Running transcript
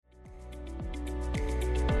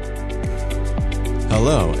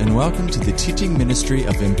Hello, and welcome to the teaching ministry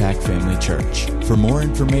of Impact Family Church. For more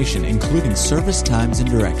information, including service times and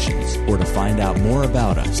directions, or to find out more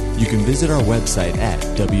about us, you can visit our website at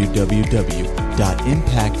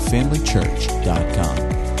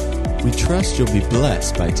www.impactfamilychurch.com. We trust you'll be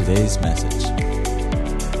blessed by today's message.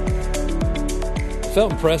 I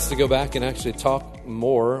felt impressed to go back and actually talk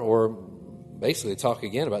more, or basically talk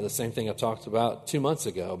again about the same thing I talked about 2 months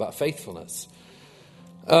ago, about faithfulness.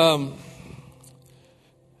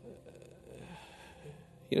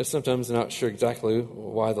 Sometimes I'm not sure exactly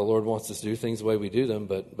why the Lord wants us to do things the way we do them,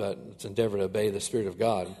 but it's an endeavor to obey the Spirit of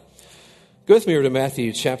God. Go with me over to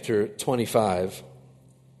Matthew chapter 25.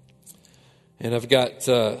 And I've got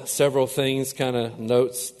several things, kind of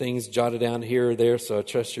notes, things jotted down here or there, so I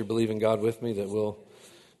trust you're believing God with me that we'll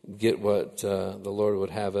get what the Lord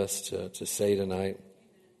would have us to say tonight.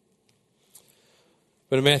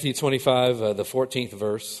 But in Matthew 25, the 14th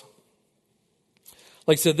verse,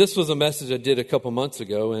 like I said, this was a message I did a couple months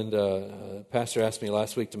ago, and Pastor asked me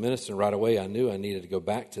last week to minister, and right away I knew I needed to go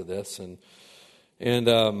back to this. And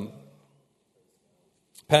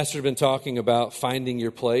Pastor had been talking about finding your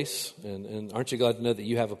place, and aren't you glad to know that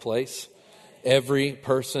you have a place? Every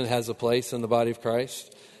person has a place in the body of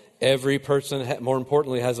Christ. Every person, more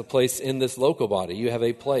importantly, has a place in this local body. You have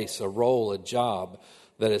a place, a role, a job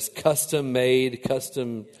that is custom made,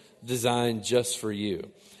 custom designed just for you.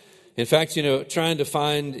 In fact, trying to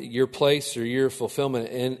find your place or your fulfillment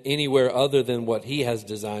in anywhere other than what He has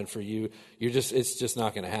designed for you, it's just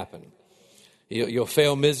not going to happen. You'll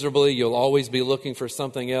fail miserably. You'll always be looking for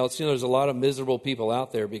something else. There's a lot of miserable people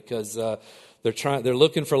out there because they're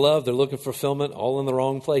looking for love, they're looking for fulfillment, all in the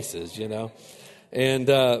wrong places. And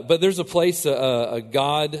but there's a place, a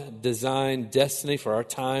God-designed destiny for our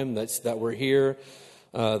time that we're here,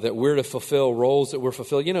 that we're to fulfill roles that we're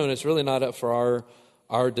fulfilled. And it's really not up for our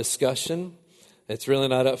discussion. It's really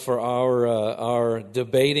not up for our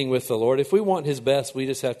debating with the Lord. If we want His best, we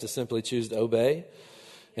just have to simply choose to obey.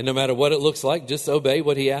 And no matter what it looks like, just obey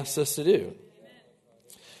what He asks us to do.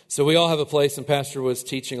 So we all have a place, and Pastor was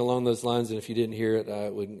teaching along those lines, and if you didn't hear it, I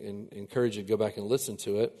would encourage you to go back and listen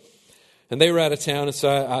to it. And they were out of town, and so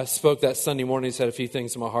I spoke that Sunday morning. Just had a few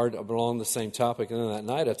things in my heart along the same topic, and then that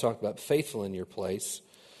night I talked about faithful in your place.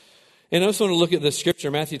 And I just want to look at this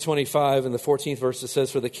scripture, Matthew 25, in the 14th verse. It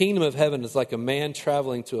says, "For the kingdom of heaven is like a man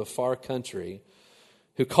traveling to a far country,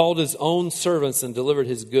 who called his own servants and delivered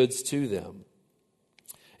his goods to them.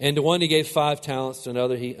 And to one he gave 5 talents, to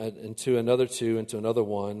another and to another 2, and to another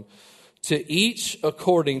 1, to each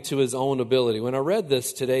according to his own ability." When I read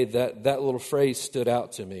this today, that little phrase stood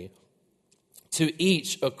out to me. To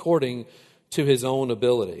each according to his own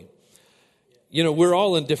ability. We're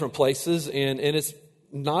all in different places, and it's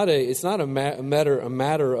not a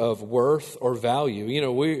matter of worth or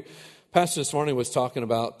value. Pastor this morning was talking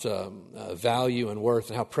about value and worth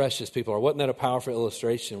and how precious people are. Wasn't that a powerful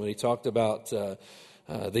illustration when he talked about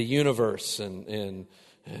the universe and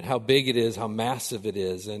how big it is, how massive it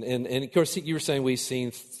is. And of course, you were saying we've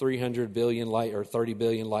seen 300 billion light or 30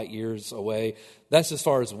 billion light years away. That's as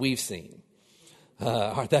far as we've seen.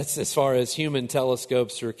 That's as far as human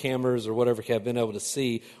telescopes or cameras or whatever have been able to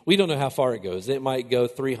see. We don't know how far it goes. It might go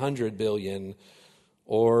 300 billion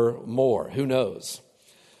or more. Who knows?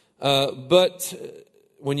 But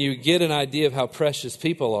when you get an idea of how precious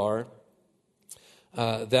people are,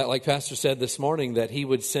 that, like Pastor said this morning, that He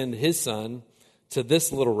would send His Son to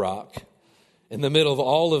this little rock in the middle of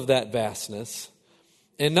all of that vastness,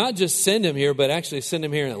 and not just send Him here, but actually send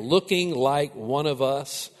Him here and looking like one of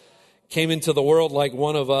us, came into the world like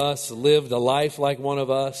one of us, lived a life like one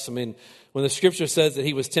of us. I mean, when the scripture says that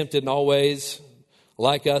He was tempted in all ways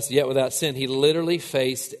like us, yet without sin, He literally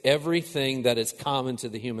faced everything that is common to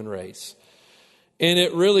the human race. And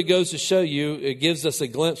it really goes to show you, it gives us a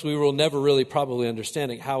glimpse we will never really probably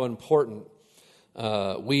understanding how important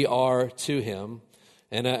we are to Him.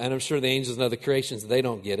 And I'm sure the angels and other creations, they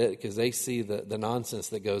don't get it because they see the nonsense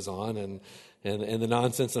that goes on and the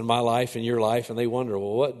nonsense in my life and your life, and they wonder,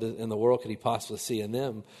 well, what in the world could He possibly see in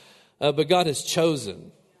them? But God has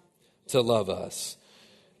chosen to love us.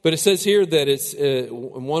 But it says here that it's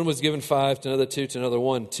one was given 5, to another 2, to another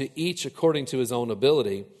 1, to each according to his own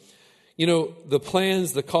ability. The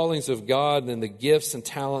plans, the callings of God, and the gifts and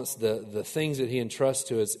talents, the things that He entrusts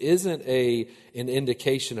to us isn't an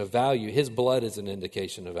indication of value. His blood is an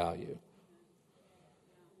indication of value.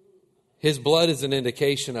 His blood is an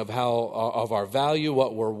indication of our value,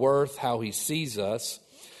 what we're worth, how He sees us.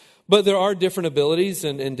 But there are different abilities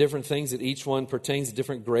and different things that each one pertains to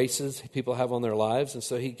different graces people have on their lives. And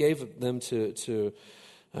so He gave them to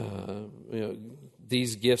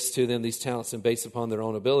these gifts to them, these talents, and based upon their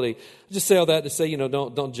own ability. I just say all that to say,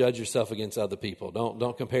 don't judge yourself against other people.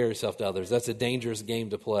 Don't compare yourself to others. That's a dangerous game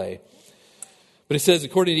to play. But it says,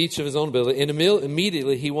 according to each of his own ability, and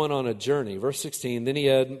immediately he went on a journey. Verse 16,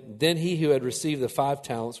 then he who had received the 5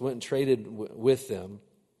 talents went and traded with them,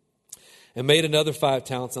 and made another 5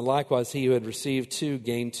 talents, and likewise he who had received 2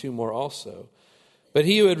 gained 2 more also. But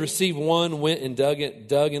he who had received 1 went and dug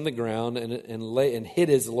in the ground and hid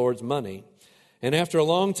his Lord's money. And after a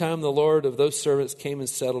long time, the Lord of those servants came and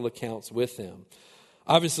settled accounts with him.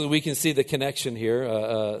 Obviously, we can see the connection here.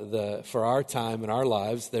 For our time and our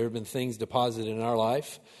lives, there have been things deposited in our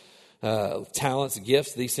life, talents,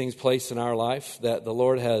 gifts, these things placed in our life that the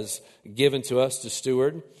Lord has given to us to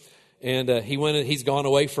steward. And he's gone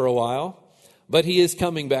away for a while, but he is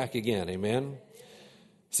coming back again. Amen.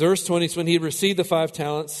 So verse 20, so when he had received the 5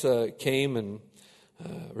 talents, came and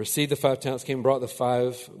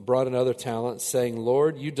brought another talent, saying,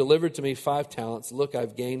 Lord, you delivered to me 5 talents. Look,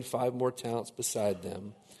 I've gained 5 more talents beside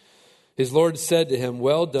them. His Lord said to him,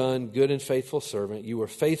 well done, good and faithful servant. You were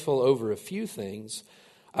faithful over a few things.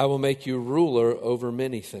 I will make you ruler over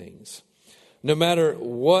many things. No matter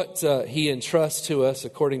what he entrusts to us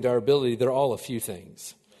according to our ability, they're all a few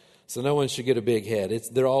things. So no one should get a big head.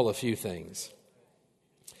 They're all a few things.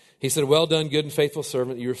 He said, well done, good and faithful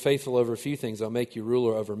servant. You were faithful over a few things. I'll make you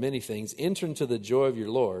ruler over many things. Enter into the joy of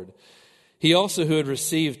your Lord. He also, who had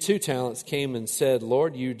received 2 talents, came and said,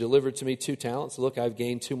 Lord, you delivered to me 2 talents. Look, I've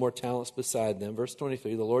gained 2 more talents beside them. Verse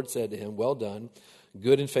 23, the Lord said to him, well done,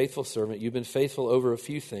 good and faithful servant. You've been faithful over a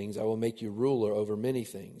few things. I will make you ruler over many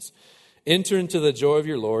things. Enter into the joy of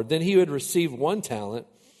your Lord. Then he who had received 1 talent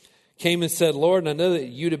came and said, Lord, and I know that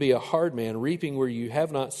you to be a hard man, reaping where you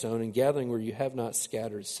have not sown and gathering where you have not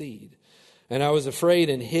scattered seed. And I was afraid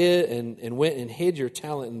and went and hid your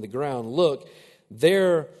talent in the ground. Look,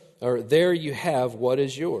 there you have what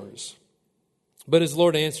is yours. But his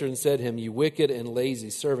Lord answered and said to him, you wicked and lazy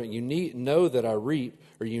servant, you knew that I reap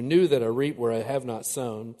where I have not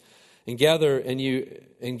sown, and gather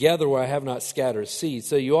where I have not scattered seed.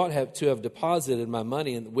 So you ought to have deposited my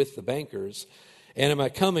money with the bankers. And in my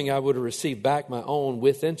coming, I would have received back my own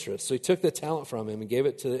with interest. So he took the talent from him and gave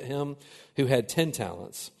it to him who had 10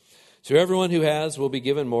 talents. To everyone who has will be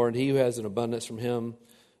given more, and he who has an abundance from him,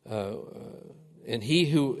 and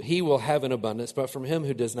he will have an abundance. But from him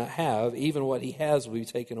who does not have, even what he has will be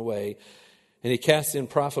taken away. And he cast the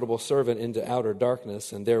unprofitable servant into outer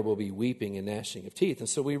darkness, and there will be weeping and gnashing of teeth. And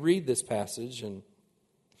so we read this passage, and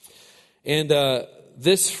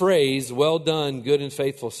this phrase, well done, good and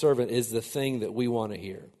faithful servant, is the thing that we want to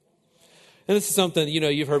hear. And this is something,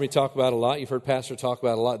 you've heard me talk about a lot. You've heard Pastor talk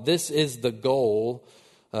about a lot. This is the goal.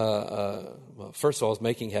 First of all, is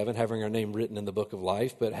making heaven, having our name written in the book of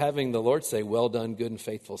life, but having the Lord say, well done, good and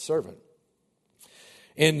faithful servant.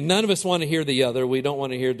 And none of us want to hear the other. We don't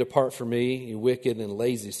want to hear, depart from me, you wicked and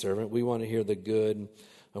lazy servant. We want to hear the good,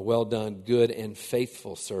 well done, good and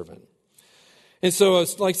faithful servant. And so,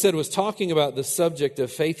 like I said, was talking about the subject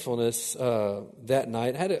of faithfulness that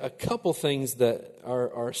night. I had a couple things that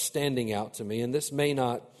are standing out to me, and this may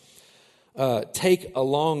not take a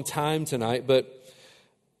long time tonight, but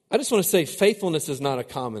I just want to say faithfulness is not a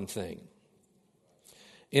common thing.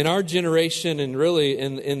 In our generation and really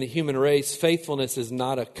in the human race, faithfulness is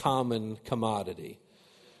not a common commodity.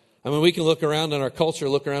 I mean, we can look around in our culture,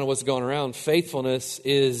 look around at what's going around. Faithfulness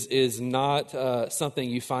is not something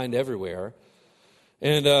you find everywhere.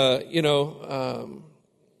 And,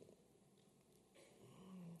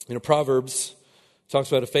 Proverbs talks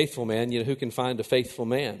about a faithful man, who can find a faithful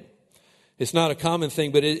man. It's not a common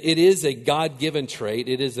thing, but it is a God-given trait.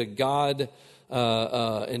 It is a God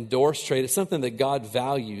endorsed trait. It's something that God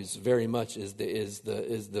values very much is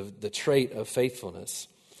the trait of faithfulness.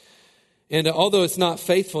 And although it's not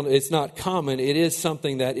faithful, it's not common, it is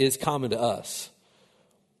something that is common to us.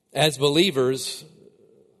 As believers,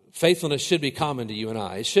 faithfulness should be common to you and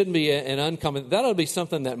I. It shouldn't be an uncommon. That ought to be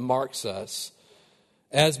something that marks us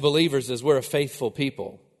as believers, as we're a faithful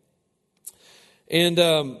people. And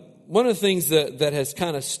one of the things that has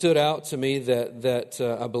kind of stood out to me that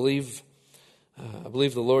I believe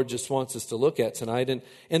the Lord just wants us to look at tonight,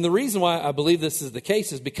 and the reason why I believe this is the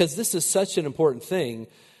case is because this is such an important thing.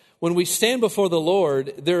 When we stand before the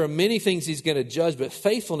Lord, there are many things He's going to judge, but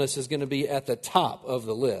faithfulness is going to be at the top of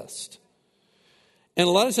the list. And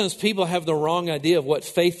a lot of times people have the wrong idea of what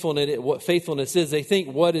faithfulness is. They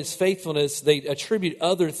think, what is faithfulness? They attribute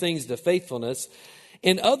other things to faithfulness.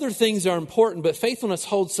 And other things are important, but faithfulness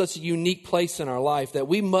holds such a unique place in our life that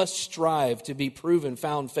we must strive to be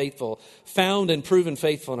found and proven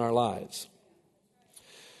faithful in our lives.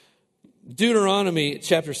 Deuteronomy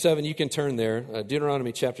chapter 7, you can turn there.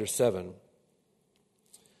 Deuteronomy chapter 7.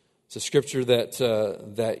 It's a scripture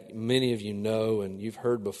that many of you know and you've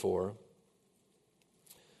heard before.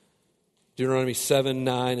 Deuteronomy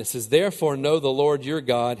 7:9, it says, "Therefore know the Lord your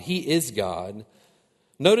God, He is God."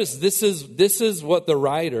 Notice this is what the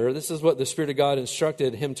writer, this is what the Spirit of God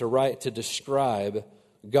instructed him to write to describe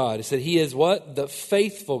God. He said, He is what? The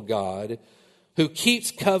faithful God who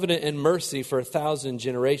keeps covenant and mercy for 1,000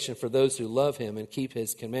 generations for those who love Him and keep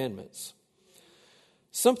His commandments.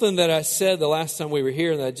 Something that I said the last time we were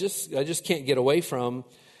here and I just can't get away from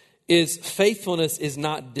is faithfulness is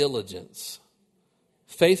not diligence.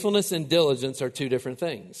 Faithfulness and diligence are two different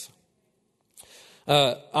things.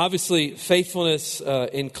 Obviously, faithfulness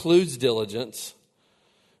includes diligence.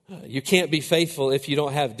 You can't be faithful if you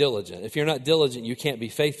don't have diligence. If you're not diligent, you can't be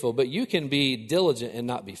faithful. But you can be diligent and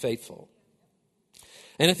not be faithful.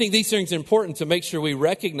 And I think these things are important to make sure we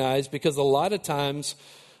recognize, because a lot of times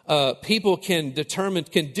people can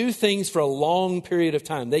do things for a long period of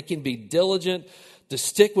time. They can be diligent to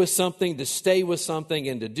stick with something, to stay with something,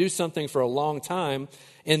 and to do something for a long time.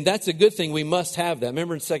 And that's a good thing. We must have that.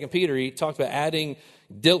 Remember in 2 Peter, he talked about adding,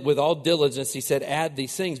 with all diligence, he said, add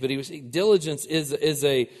these things. But diligence is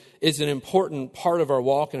an important part of our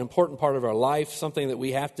walk, an important part of our life, something that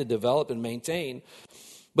we have to develop and maintain.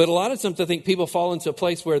 But a lot of times I think people fall into a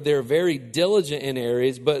place where they're very diligent in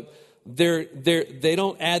areas, but they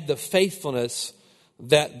don't add the faithfulness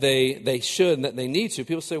that they should and that they need to.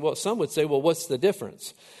 People say, some would say, what's the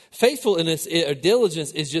difference? Faithfulness or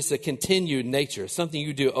diligence is just a continued nature, something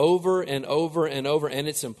you do over and over and over, and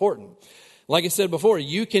it's important. Like I said before,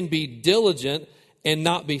 you can be diligent and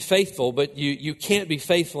not be faithful, but you can't be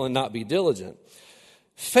faithful and not be diligent.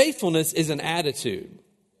 Faithfulness is an attitude.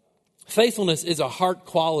 Faithfulness is a heart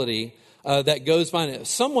quality that goes behind it.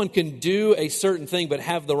 Someone can do a certain thing but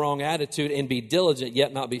have the wrong attitude and be diligent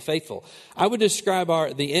yet not be faithful. I would describe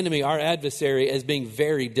the enemy, our adversary, as being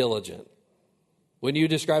very diligent. When you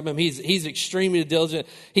describe him, he's extremely diligent.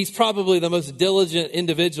 He's probably the most diligent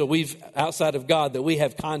individual outside of God that we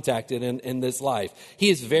have contacted in this life. He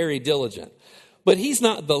is very diligent. But he's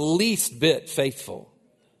not the least bit faithful.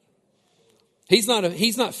 He's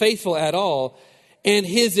not faithful at all. And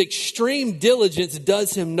his extreme diligence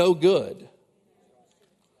does him no good.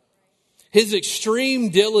 His extreme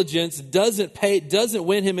diligence doesn't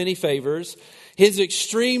win him any favors. His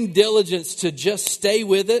extreme diligence to just stay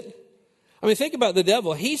with it. I mean, think about the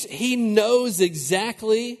devil. He knows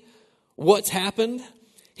exactly what's happened.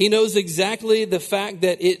 He knows exactly the fact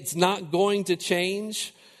that it's not going to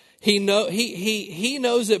change. He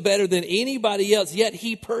knows it better than anybody else, yet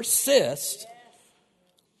he persists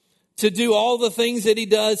to do all the things that he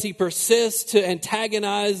does. He persists to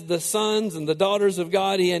antagonize the sons and the daughters of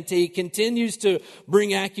God. He continues to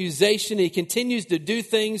bring accusation. He continues to do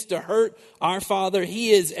things to hurt our Father. He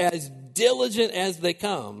is as diligent as they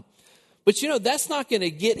come. But that's not going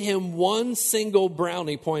to get him one single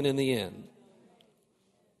brownie point in the end.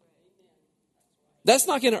 That's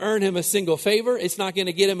not going to earn him a single favor. It's not going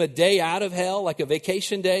to get him a day out of hell, like a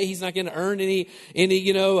vacation day. He's not going to earn any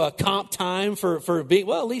comp time for being,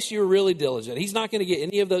 at least you were really diligent. He's not going to get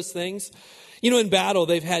any of those things. In battle,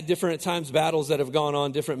 they've had different times battles that have gone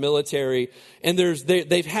on, different military, and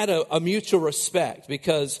they've had a mutual respect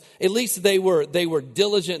because at least they were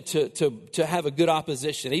diligent to have a good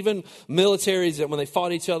opposition. Even militaries that when they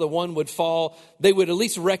fought each other, one would fall, they would at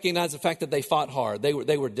least recognize the fact that they fought hard. They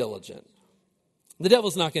were diligent. The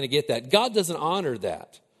devil's not going to get that. God doesn't honor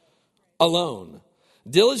that alone.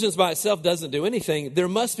 Diligence by itself doesn't do anything. There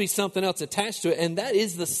must be something else attached to it, and that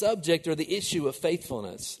is the subject or the issue of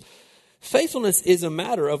faithfulness. Faithfulness is a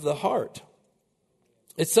matter of the heart.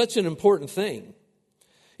 It's such an important thing.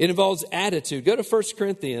 It involves attitude. Go to 1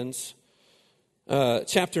 Corinthians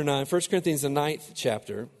chapter 9. 1 Corinthians, the 9th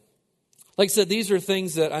chapter. Like I said, these are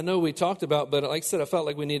things that I know we talked about, but like I said, I felt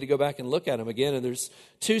like we need to go back and look at them again. And there's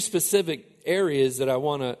two specific areas that I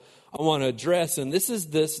want to address. And this is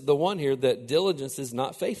the one here that diligence is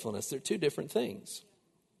not faithfulness. They're two different things.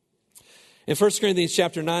 In 1 Corinthians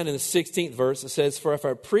chapter 9 and the 16th verse, it says, "For if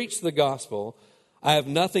I preach the gospel, I have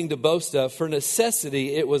nothing to boast of. For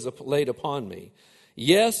necessity it was laid upon me.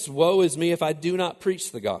 Yes, woe is me if I do not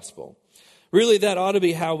preach the gospel." Really, that ought to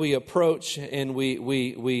be how we approach and we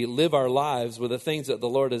live our lives with the things that the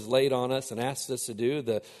Lord has laid on us and asked us to do,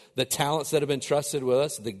 the talents that have been trusted with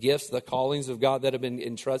us, the gifts, the callings of God that have been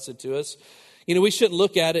entrusted to us. We shouldn't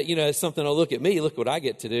look at it, as something, oh, look at me, look what I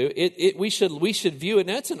get to do. We should view it, and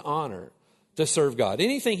that's an honor to serve God.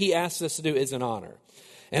 Anything He asks us to do is an honor.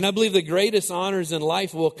 And I believe the greatest honors in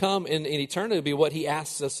life will come in eternity to be what he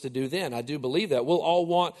asks us to do then. I do believe that. We'll all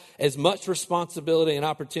want as much responsibility and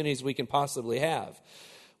opportunity as we can possibly have.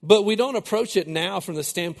 But we don't approach it now from the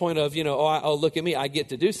standpoint of, oh, look at me, I get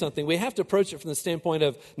to do something. We have to approach it from the standpoint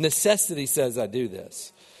of necessity says I do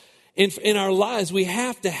this. In our lives, we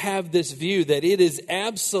have to have this view that it is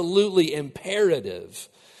absolutely imperative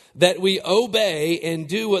that we obey and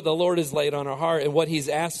do what the Lord has laid on our heart and what he's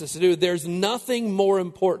asked us to do. There's nothing more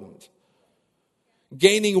important.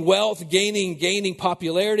 Gaining wealth, gaining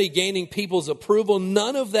popularity, gaining people's approval,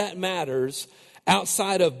 none of that matters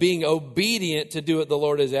outside of being obedient to do what the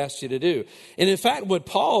Lord has asked you to do. And in fact, with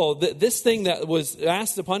Paul, this thing that was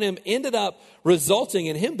asked upon him ended up resulting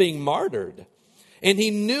in him being martyred. And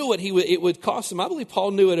he knew what it would cost him. I believe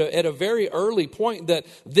Paul knew at a very early point that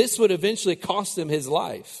this would eventually cost him his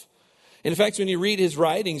life. In fact, when you read his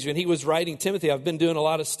writings, when he was writing Timothy, I've been doing a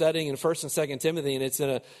lot of studying in 1st and 2nd Timothy, and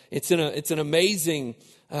it's an amazing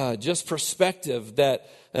just perspective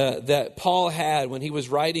that Paul had when he was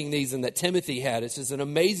writing these, and that Timothy had. It's just an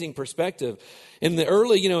amazing perspective. In the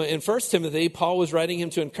early, in 1 Timothy, Paul was writing him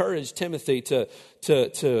to encourage Timothy to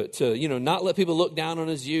not let people look down on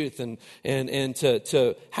his youth and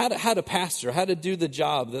to how to pastor, how to do the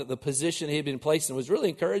job, the position he had been placed in. Was really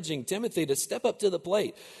encouraging Timothy to step up to the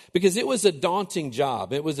plate, because it was a daunting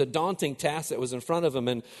job. It was a daunting task that was in front of him,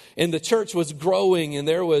 and the church was growing, and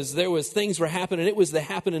there was things were happening. It was the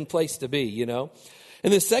happening place to be, And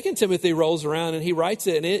then 2 Timothy rolls around and he writes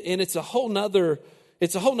it, and it's a whole nother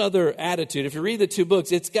attitude. If you read the two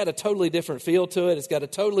books, it's got a totally different feel to it. It's got a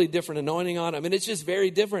totally different anointing on it. I mean, it's just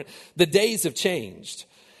very different. The days have changed.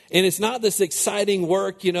 And it's not this exciting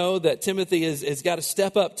work, that Timothy has got to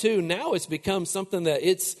step up to. Now it's become something that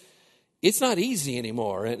it's not easy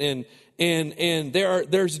anymore. And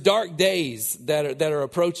there's dark days that are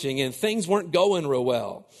approaching, and things weren't going real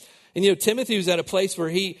well. And, Timothy was at a place where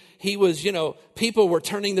he was, people were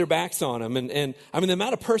turning their backs on him. And I mean, the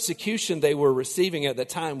amount of persecution they were receiving at the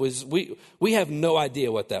time was, we have no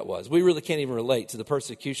idea what that was. We really can't even relate to the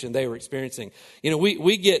persecution they were experiencing.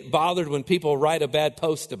 We get bothered when people write a bad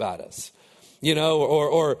post about us,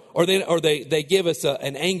 or they give us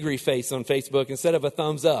an angry face on Facebook instead of a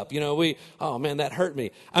thumbs up. Oh man, that hurt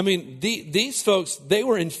me. I mean, these folks, they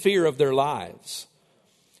were in fear of their lives.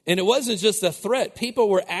 And it wasn't just a threat. People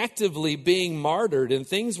were actively being martyred, and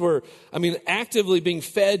things were, actively being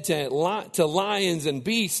fed to lions and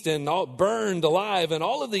beasts and all burned alive. And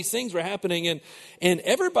all of these things were happening. And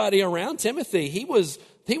everybody around Timothy, he was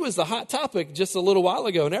the hot topic just a little while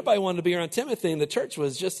ago. And everybody wanted to be around Timothy, and the church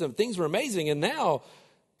was things were amazing. And now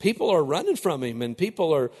people are running from him, and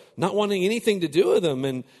people are not wanting anything to do with him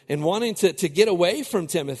and wanting to get away from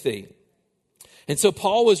Timothy. And so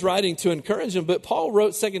Paul was writing to encourage him, but Paul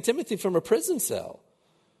wrote 2 Timothy from a prison cell.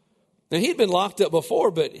 Now, he'd been locked up before,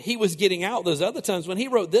 but he was getting out those other times. When he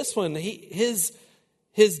wrote this one, his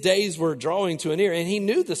days were drawing to an end, and he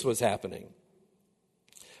knew this was happening.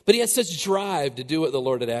 But he had such drive to do what the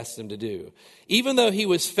Lord had asked him to do. Even though he knew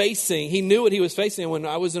what he was facing. When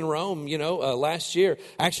I was in Rome, last year,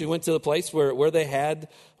 I actually went to the place where they had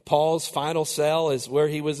Paul's final cell, is where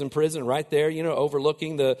he was in prison, right there,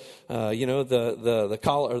 overlooking not the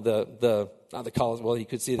Colosseum. Well, you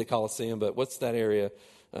could see the Colosseum, but what's that area?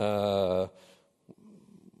 The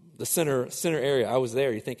center area. I was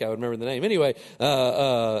there. You think I would remember the name? Anyway,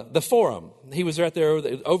 the Forum. He was right there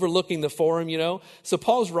overlooking the Forum. So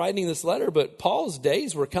Paul's writing this letter, but Paul's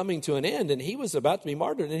days were coming to an end, and he was about to be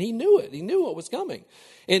martyred, and he knew it. He knew what was coming,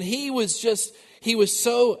 and he was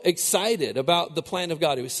so excited about the plan of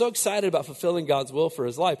God. He was so excited about fulfilling God's will for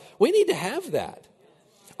his life. We need to have that.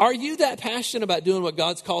 Are you that passionate about doing what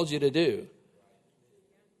God's called you to do?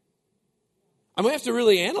 And we have to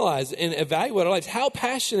really analyze and evaluate our lives. How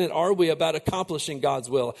passionate are we about accomplishing God's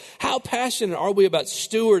will? How passionate are we about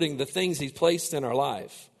stewarding the things he's placed in our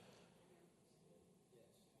life?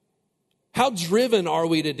 How driven are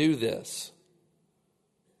we to do this?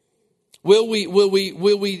 Will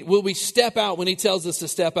we step out when he tells us to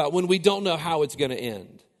step out, when we don't know how it's going to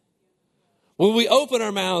end? When we open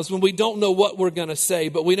our mouths, when we don't know what we're going to say,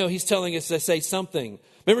 but we know he's telling us to say something.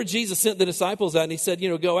 Remember, Jesus sent the disciples out and he said,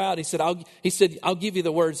 go out. He said, I'll give you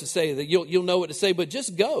the words to say, that you'll know what to say, but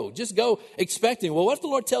just go expecting. Well, what if the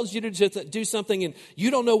Lord tells you to just do something and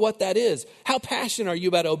you don't know what that is? How passionate are you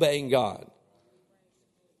about obeying God?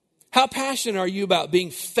 How passionate are you about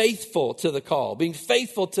being faithful to the call, being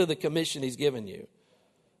faithful to the commission he's given you?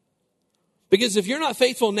 Because if you're not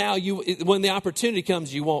faithful now, when the opportunity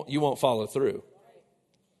comes, you won't follow through.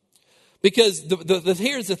 Because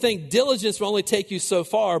here's the thing, diligence will only take you so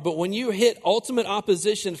far, but when you hit ultimate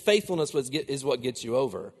opposition, faithfulness is what gets you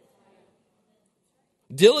over.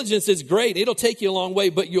 Diligence is great. It'll take you a long way,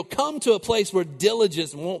 but you'll come to a place where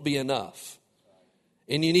diligence won't be enough.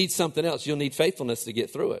 And you need something else. You'll need faithfulness to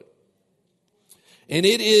get through it. And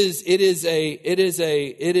it's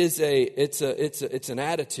an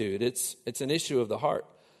attitude. It's an issue of the heart.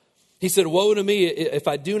 He said, woe to me if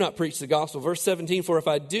I do not preach the gospel. Verse 17, for if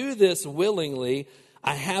I do this willingly,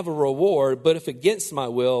 I have a reward. But if against my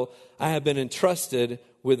will, I have been entrusted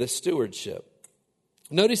with a stewardship.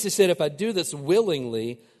 Notice he said, if I do this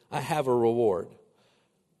willingly, I have a reward.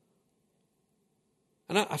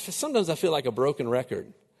 And sometimes I feel like a broken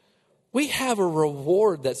record. We have a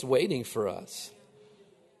reward that's waiting for us.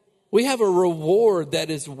 We have a reward that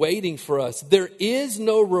is waiting for us. There is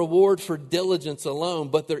no reward for diligence alone,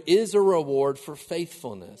 but there is a reward for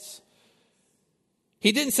faithfulness.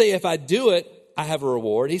 He didn't say if I do it, I have a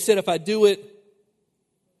reward. He said if I do it,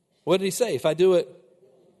 what did he say? If I do it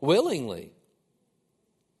willingly.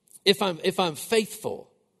 If I'm faithful,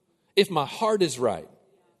 if my heart is right,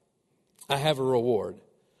 I have a reward.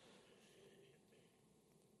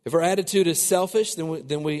 If our attitude is selfish,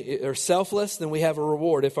 then we are selfless, then we have a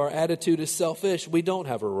reward. If our attitude is selfish, we don't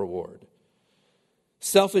have a reward.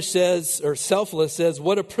 Selfless says,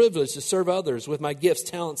 what a privilege to serve others with my gifts,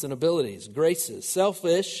 talents, and abilities, graces.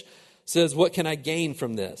 Selfish says, what can I gain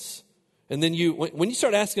from this? And then when you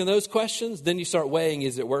start asking those questions, then you start weighing,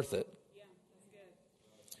 is it worth it?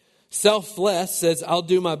 Selfless says, I'll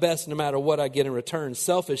do my best no matter what I get in return.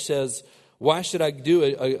 Selfish says, why should I do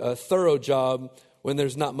a thorough job when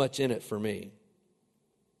there's not much in it for me?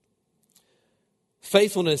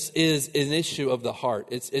 Faithfulness is an issue of the heart.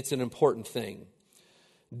 It's an important thing.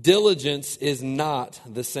 Diligence is not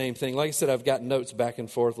the same thing. Like I said, I've got notes back and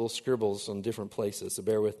forth, little scribbles on different places, so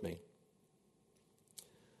bear with me.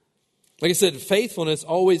 Like I said, faithfulness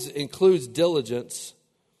always includes diligence,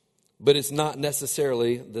 but it's not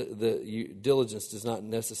necessarily, diligence does not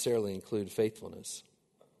necessarily include faithfulness.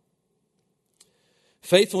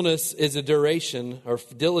 Faithfulness is a duration, or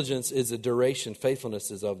diligence is a duration. Faithfulness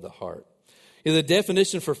is of the heart. The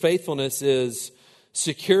definition for faithfulness is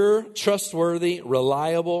secure, trustworthy,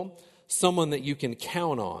 reliable, someone that you can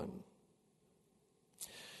count on.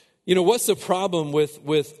 You know, what's the problem with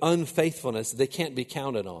unfaithfulness? They can't be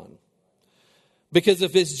counted on. Because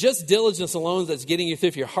if it's just diligence alone that's getting you through,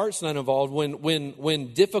 if your heart's not involved,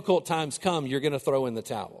 when difficult times come, you're going to throw in the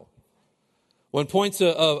towel. When points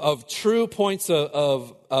of true points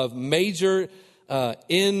of major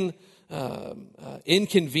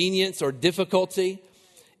inconvenience or difficulty,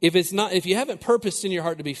 if you haven't purposed in your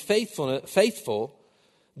heart to be faithful,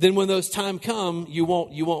 then when those times come, you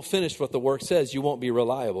won't finish what the work says. You won't be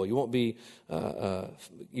reliable. You won't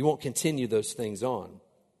continue those things on.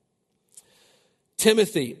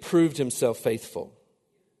 Timothy proved himself faithful.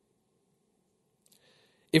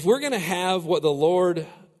 If we're going to have what the Lord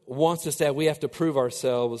wants us to have, we have to prove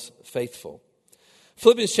ourselves faithful.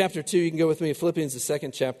 Philippians chapter 2, you can go with me. Philippians, the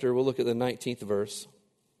 2nd chapter, we'll look at the 19th verse.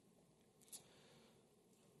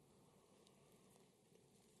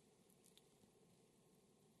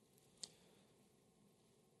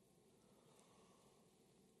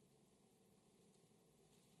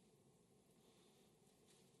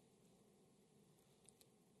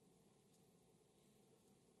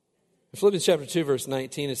 In Philippians chapter 2, verse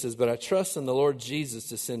 19, it says, but I trust in the Lord Jesus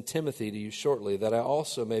to send Timothy to you shortly, that I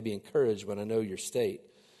also may be encouraged when I know your state.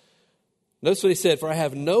 Notice what he said, for I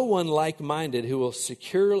have no one like-minded who will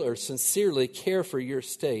securely or sincerely care for your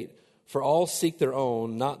state, for all seek their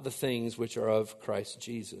own, not the things which are of Christ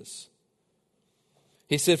Jesus.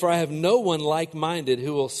 He said, for I have no one like-minded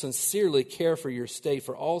who will sincerely care for your state,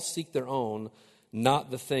 for all seek their own,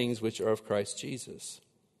 not the things which are of Christ Jesus.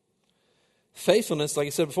 Faithfulness, like I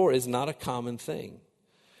said before, is not a common thing.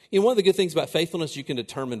 You know, one of the good things about faithfulness, you can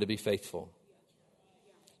determine to be faithful.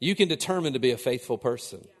 You can determine to be a faithful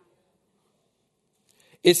person.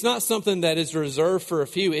 It's not something that is reserved for a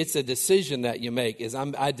few. It's a decision that you make.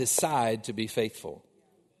 I decide to be faithful.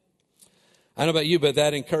 I don't know about you, but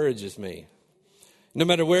that encourages me. No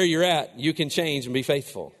matter where you're at, you can change and be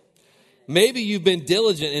faithful. Maybe you've been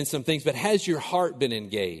diligent in some things, but has your heart been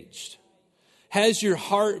engaged? Has your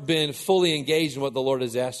heart been fully engaged in what the Lord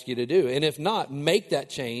has asked you to do? And if not, make that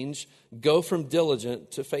change. Go from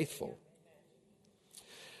diligent to faithful.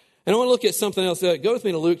 And I want to look at something else. Go with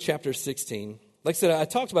me to Luke chapter 16. Like I said, I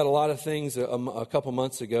talked about a lot of things a couple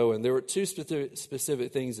months ago, and there were two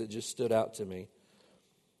specific things that just stood out to me.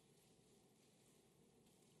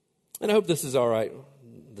 And I hope this is all right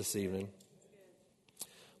this evening.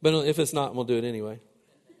 But if it's not, we'll do it anyway.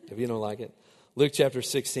 if you don't like it. Luke chapter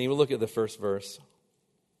 16, we'll look at the first verse.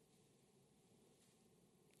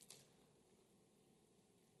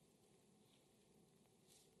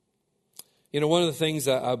 You know, one of the things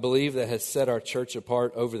that I believe that has set our church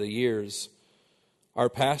apart over the years, our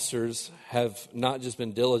pastors have not just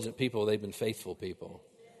been diligent people, they've been faithful people.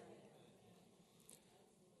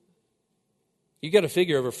 You got to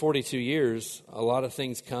figure over 42 years, a lot of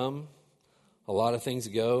things come, a lot of things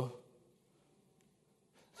go.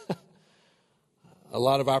 A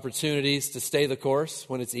lot of opportunities to stay the course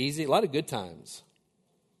when it's easy, a lot of good times.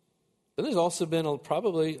 But there's also been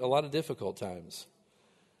probably a lot of difficult times.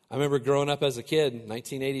 I remember growing up as a kid,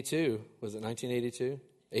 1982, was it 1982?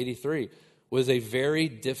 83, was a very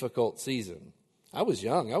difficult season. I was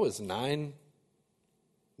young. I was nine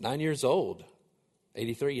years old.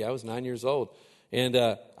 83, yeah, I was 9 years old. And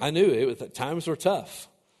I knew times were tough.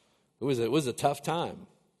 It was a tough time.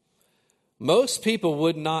 Most people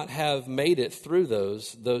would not have made it through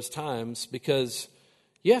those times because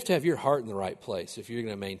you have to have your heart in the right place if you're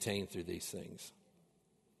going to maintain through these things.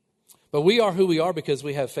 But we are who we are because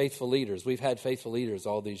we have faithful leaders. We've had faithful leaders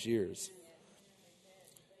all these years.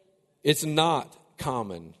 It's not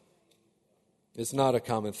common. It's not a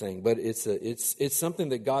common thing, but it's something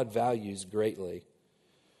that God values greatly.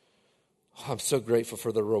 I'm so grateful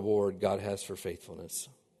for the reward God has for faithfulness.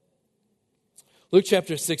 Luke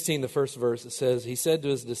chapter 16, the first verse, it says, he said to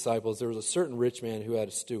his disciples, there was a certain rich man who had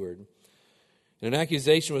a steward. And an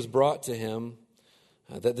accusation was brought to him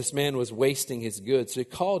that this man was wasting his goods. So he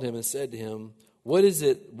called him and said to him, what is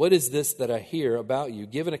this that I hear about you?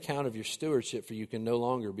 Give an account of your stewardship, for you can no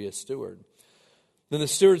longer be a steward. Then the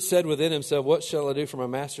steward said within himself, what shall I do, for my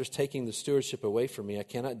master is taking the stewardship away from me? I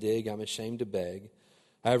cannot dig, I'm ashamed to beg.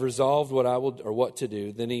 I have resolved what to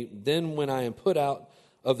do. Then when I am put out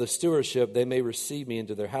of the stewardship, they may receive me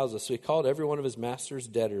into their houses. So he called every one of his master's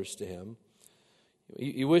debtors to him.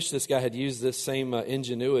 You wish this guy had used this same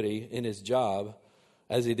ingenuity in his job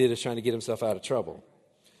as he did as trying to get himself out of trouble.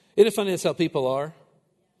 Isn't it funny that's how people are?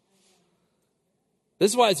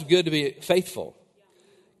 This is why it's good to be faithful.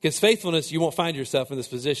 Because faithfulness, you won't find yourself in this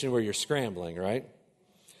position where you're scrambling, right?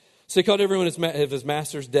 So he called everyone of his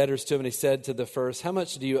master's debtors to him, and he said to the first, how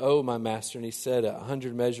much do you owe my master? And he said,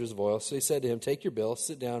 100 measures of oil. So he said to him, take your bill,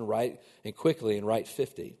 sit down, write, and quickly, and write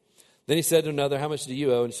 50. Then he said to another, how much do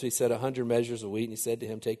you owe? And so he said, 100 measures of wheat. And he said to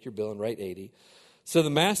him, take your bill and write 80. So the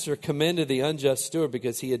master commended the unjust steward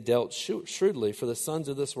because he had dealt shrewdly, for the sons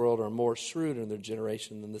of this world are more shrewd in their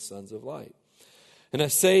generation than the sons of light. And I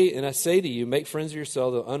say to you, make friends of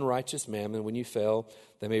yourself, the unrighteous mammon. When you fail,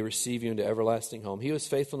 they may receive you into everlasting home. He who is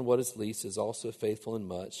faithful in what is least is also faithful in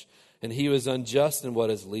much. And he who is unjust in what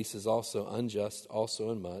is least is also unjust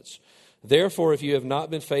also in much. Therefore, if you have not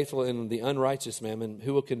been faithful in the unrighteous mammon,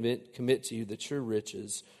 who will commit to you the true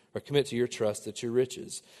riches, or commit to your trust the true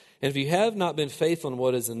riches? And if you have not been faithful in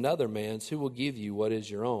what is another man's, who will give you what is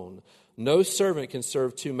your own? No servant can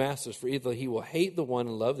serve two masters, for either he will hate the one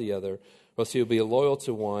and love the other, or else he will be loyal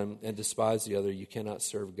to one and despise the other. You cannot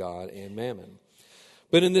serve God and mammon.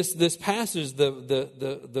 But in this passage, the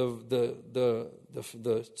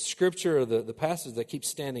scripture, or the passage that keeps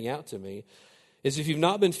standing out to me, is if you've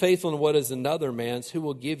not been faithful in what is another man's, who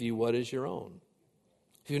will give you what is your own?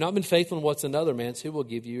 If you've not been faithful in what's another man's, who will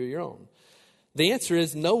give you your own? The answer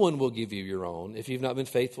is no one will give you your own if you've not been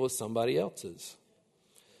faithful with somebody else's.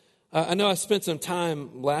 I know I spent some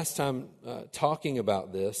time last time talking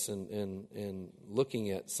about this and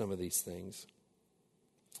looking at some of these things.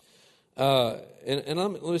 And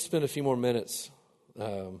let me spend a few more minutes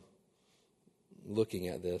looking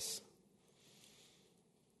at this.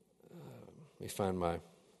 Let me find my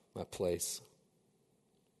place.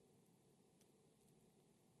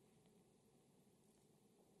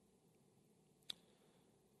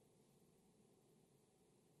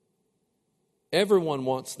 Everyone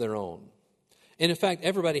wants their own. And in fact,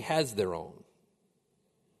 everybody has their own.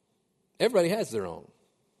 Everybody has their own.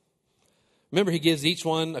 Remember, he gives each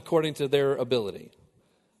one according to their ability.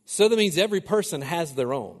 So that means every person has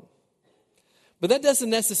their own. But that doesn't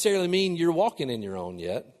necessarily mean you're walking in your own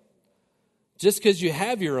yet. Just because you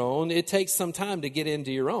have your own, it takes some time to get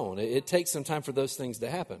into your own. It takes some time for those things to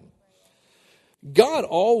happen. God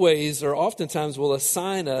always or oftentimes will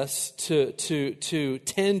assign us to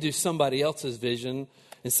tend to somebody else's vision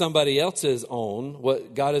and somebody else's own,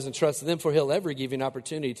 what God has entrusted them for. He'll ever give you an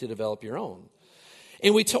opportunity to develop your own.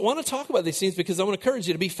 And we want to talk about these things because I want to encourage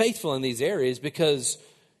you to be faithful in these areas, because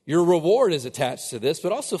your reward is attached to this,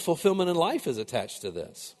 but also fulfillment in life is attached to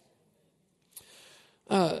this.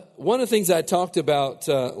 One of the things I talked about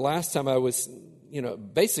last time I was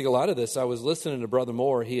basically a lot of this, I was listening to Brother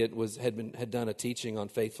Moore. He had done a teaching on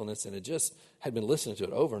faithfulness, and had been listening to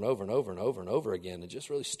it over and over and over and over and over again. It just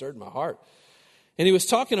really stirred my heart. And he was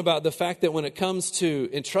talking about the fact that when it comes to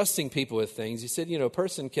entrusting people with things, he said, a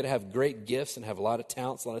person could have great gifts and have a lot of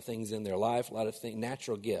talents, a lot of things in their life, a lot of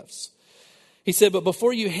natural gifts. He said, but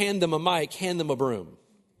before you hand them a mic, hand them a broom.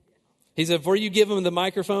 He said, before you give them the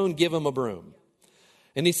microphone, give them a broom.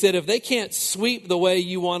 And he said, if they can't sweep the way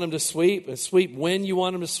you want them to sweep, and sweep when you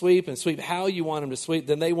want them to sweep, and sweep how you want them to sweep,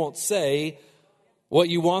 then they won't say what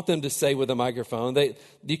you want them to say with a microphone.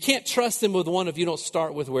 You can't trust them with one if you don't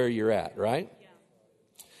start with where you're at, right?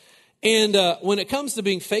 And when it comes to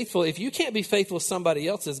being faithful, if you can't be faithful with somebody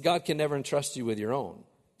else's, God can never entrust you with your own.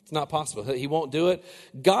 It's not possible. He won't do it.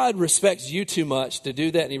 God respects you too much to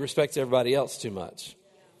do that, and he respects everybody else too much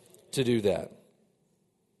to do that.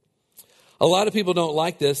 A lot of people don't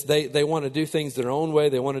like this. They want to do things their own way.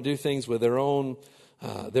 They want to do things with their own.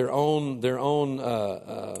 They want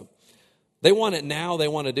it now. They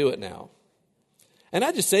want to do it now. And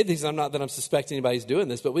I just say these. Not that I'm suspecting anybody's doing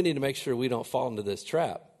this, but we need to make sure we don't fall into this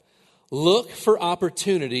trap. Look for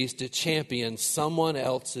opportunities to champion someone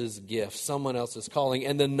else's gift, someone else's calling.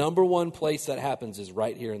 And the number one place that happens is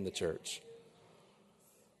right here in the church.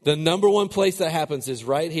 The number one place that happens is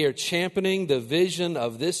right here, championing the vision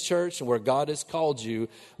of this church and where God has called you,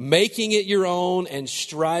 making it your own and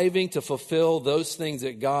striving to fulfill those things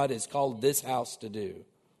that God has called this house to do.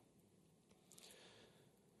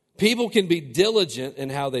 People can be diligent in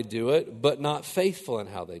how they do it, but not faithful in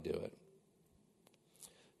how they do it.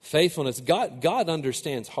 Faithfulness, God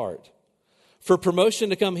understands heart. For promotion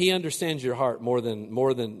to come, he understands your heart more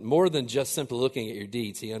than just simply looking at your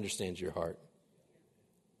deeds. He understands your heart.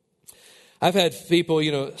 I've had people,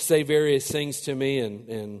 say various things to me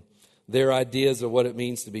and their ideas of what it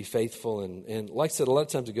means to be faithful. And like I said, a lot of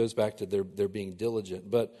times it goes back to their being diligent.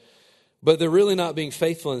 But they're really not being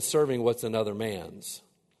faithful in serving what's another man's.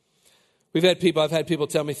 I've had people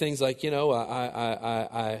tell me things like,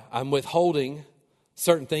 I'm withholding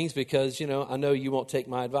certain things because, I know you won't take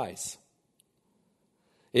my advice.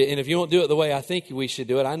 And if you won't do it the way I think we should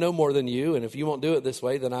do it, I know more than you. And if you won't do it this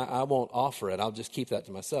way, then I won't offer it. I'll just keep that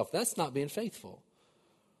to myself. That's not being faithful.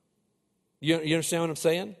 You understand what I'm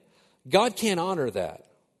saying? God can't honor that.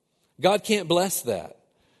 God can't bless that.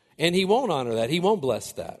 And he won't honor that. He won't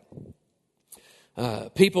bless that.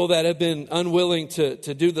 People that have been unwilling to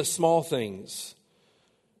do the small things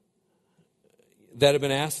that have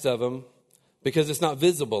been asked of them because it's not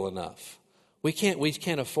visible enough. We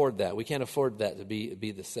can't afford that. We can't afford that to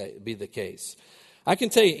be the case. I can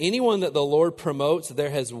tell you, anyone that the Lord promotes,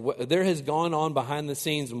 there has gone on behind the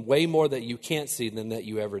scenes way more that you can't see than that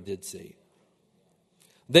you ever did see.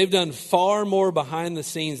 They've done far more behind the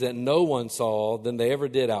scenes that no one saw than they ever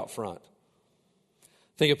did out front.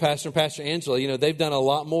 Think of Pastor and Pastor Angela. They've done a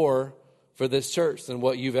lot more for this church than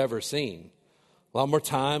what you've ever seen. A lot more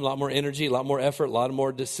time, a lot more energy, a lot more effort, a lot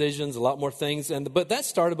more decisions, a lot more things. But that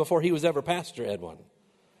started before he was ever Pastor Edwin.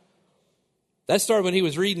 That started when he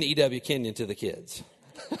was reading E.W. Kenyon to the kids.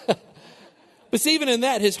 But see, even in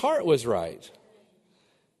that, his heart was right.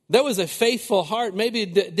 That was a faithful heart. Maybe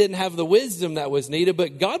it didn't have the wisdom that was needed,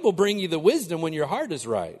 but God will bring you the wisdom when your heart is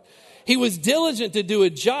right. He was diligent to do a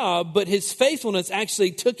job, but his faithfulness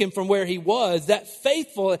actually took him from where he was. That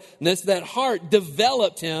faithfulness, that heart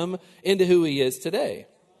developed him into who he is today.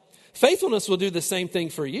 Faithfulness will do the same thing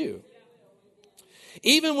for you.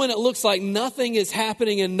 Even when it looks like nothing is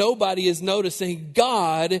happening and nobody is noticing,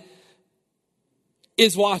 God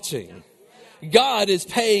is watching. God is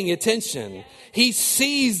paying attention. He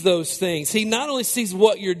sees those things. He not only sees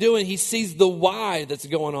what you're doing, he sees the why that's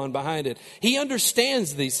going on behind it. He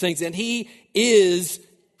understands these things, and he is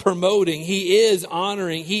promoting, he is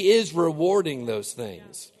honoring, he is rewarding those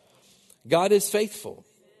things. God is faithful.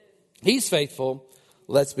 He's faithful.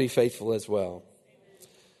 Let's be faithful as well.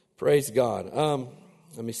 Praise God.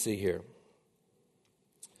 Let me see here.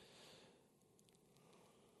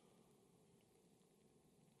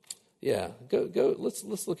 Yeah, go.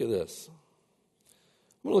 Let's look at this.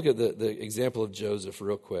 I'm going to look at the example of Joseph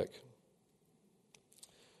real quick.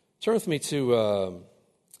 Turn with me to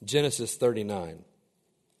Genesis 39.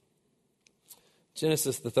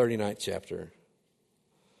 Genesis, the 39th chapter.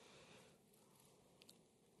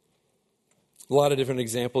 A lot of different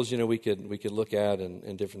examples, we could look at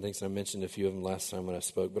and different things. And I mentioned a few of them last time when I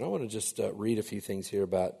spoke. But I want to just read a few things here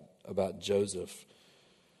about Joseph.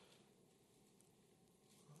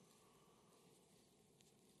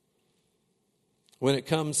 When it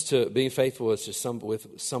comes to being faithful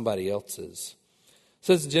with somebody else's, It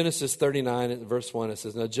says in Genesis 39, verse 1, it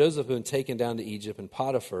says, "Now Joseph had been taken down to Egypt, and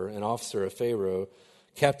Potiphar, an officer of Pharaoh,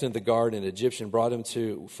 captain of the guard, an Egyptian, bought him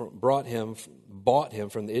from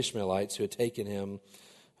the Ishmaelites who had taken him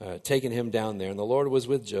down there. And the Lord was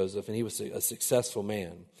with Joseph, and he was a successful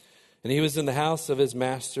man. And he was in the house of his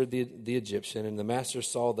master, the Egyptian, and the master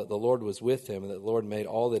saw that the Lord was with him, and that the Lord made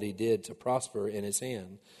all that he did to prosper in his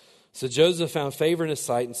hand. So Joseph found favor in his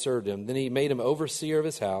sight and served him. Then he made him overseer of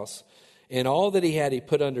his house, and all that he had he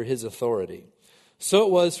put under his authority. So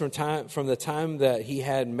it was from the time he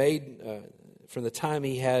had made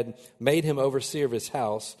him overseer of his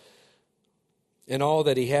house, and all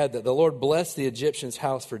that he had, that the Lord blessed the Egyptian's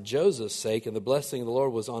house for Joseph's sake, and the blessing of the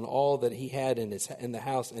Lord was on all that he had in the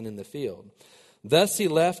house and in the field. Thus he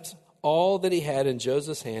left all that he had in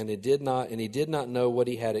Joseph's hand, and he did not know what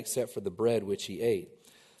he had except for the bread which he ate.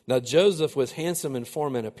 Now Joseph was handsome in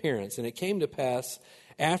form and appearance, and it came to pass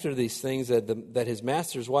after these things that his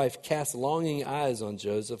master's wife cast longing eyes on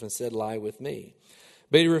Joseph and said, 'Lie with me.'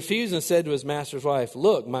 But he refused and said to his master's wife,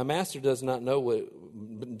 'Look, my master does not know what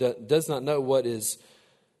is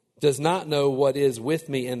with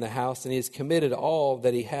me in the house, and he has committed all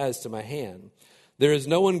that he has to my hand. There is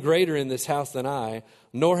no one greater in this house than I,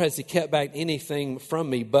 nor has he kept back anything from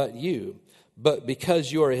me but you. But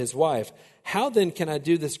because you are his wife, how then can I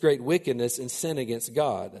do this great wickedness and sin against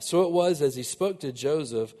God?' So it was as she spoke to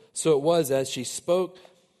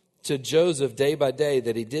Joseph day by day,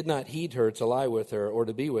 that he did not heed her to lie with her or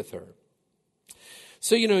to be with her."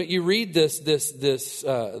 So, you read this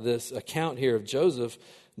account here of Joseph.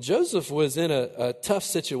 Joseph was in a tough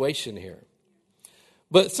situation here.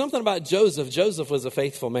 But something about Joseph was a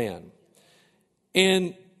faithful man.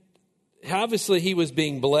 And obviously he was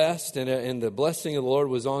being blessed, and the blessing of the Lord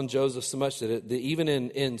was on Joseph so much that even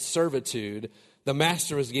in servitude, the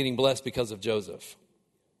master was getting blessed because of Joseph.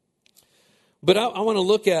 But I want to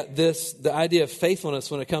look at the idea of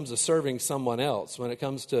faithfulness when it comes to serving someone else. When it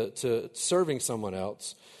comes to serving someone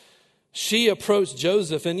else, she approached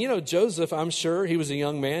Joseph, and Joseph, I'm sure he was a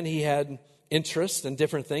young man. He had interest in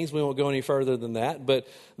different things. We won't go any further than that. But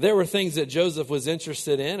there were things that Joseph was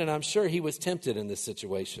interested in, and I'm sure he was tempted in this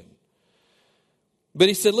situation. But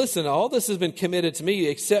he said, "Listen, all this has been committed to me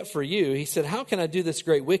except for you." He said, "How can I do this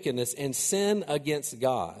great wickedness and sin against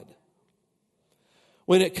God?"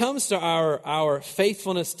 When it comes to our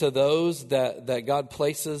faithfulness to those that God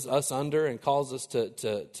places us under and calls us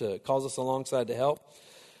calls us alongside to help,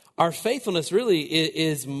 our faithfulness really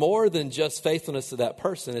is more than just faithfulness to that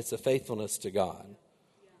person. It's a faithfulness to God.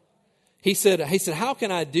 He said, "How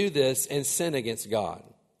can I do this and sin against God?"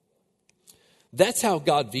 That's how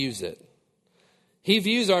God views it. He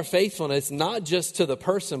views our faithfulness not just to the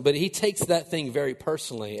person, but he takes that thing very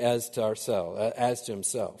personally as to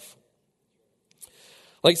himself.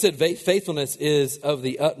 Like I said, faithfulness is of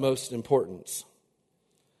the utmost importance.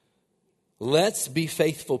 Let's be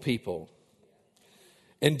faithful people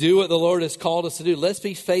and do what the Lord has called us to do. Let's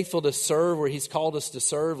be faithful to serve where he's called us to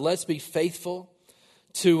serve. Let's be faithful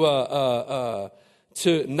to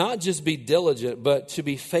not just be diligent, but to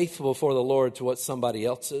be faithful before the Lord to what somebody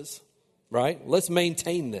else is, right? Let's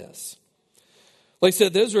maintain this. Like I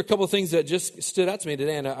said, those were a couple of things that just stood out to me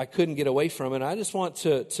today, and I couldn't get away from it. And I just want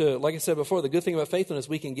to, like I said before, the good thing about faithfulness,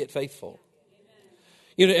 we can get faithful.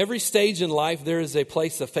 Every stage in life, there is a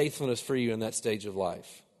place of faithfulness for you in that stage of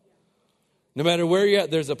life. No matter where you're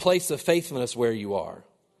at, there's a place of faithfulness where you are.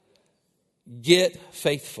 Get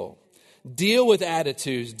faithful. Deal with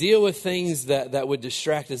attitudes. Deal with things that would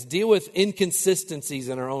distract us. Deal with inconsistencies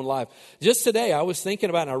in our own life. Just today, I was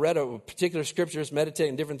thinking about, and I read a particular scriptures,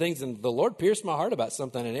 meditating different things, and the Lord pierced my heart about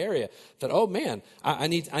something in an area. I thought, oh man, I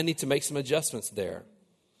need to make some adjustments there.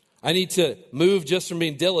 I need to move just from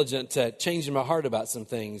being diligent to changing my heart about some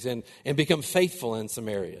things and become faithful in some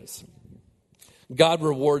areas. God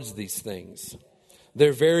rewards these things.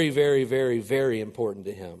 They're very, very, very, very important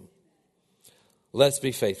to him. Let's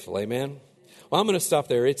be faithful. Amen. Well, I'm going to stop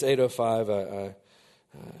there. It's 8:05. I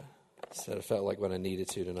said I felt like what I needed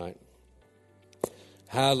to tonight.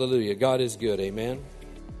 Hallelujah. God is good. Amen.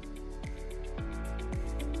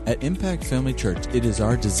 At Impact Family Church, it is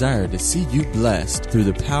our desire to see you blessed through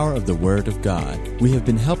the power of the Word of God. We have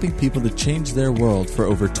been helping people to change their world for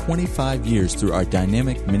over 25 years through our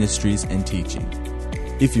dynamic ministries and teaching.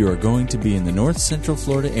 If you are going to be in the North Central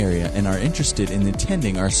Florida area and are interested in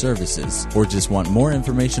attending our services or just want more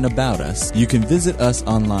information about us, you can visit us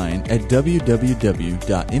online at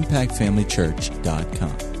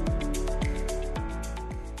www.impactfamilychurch.com.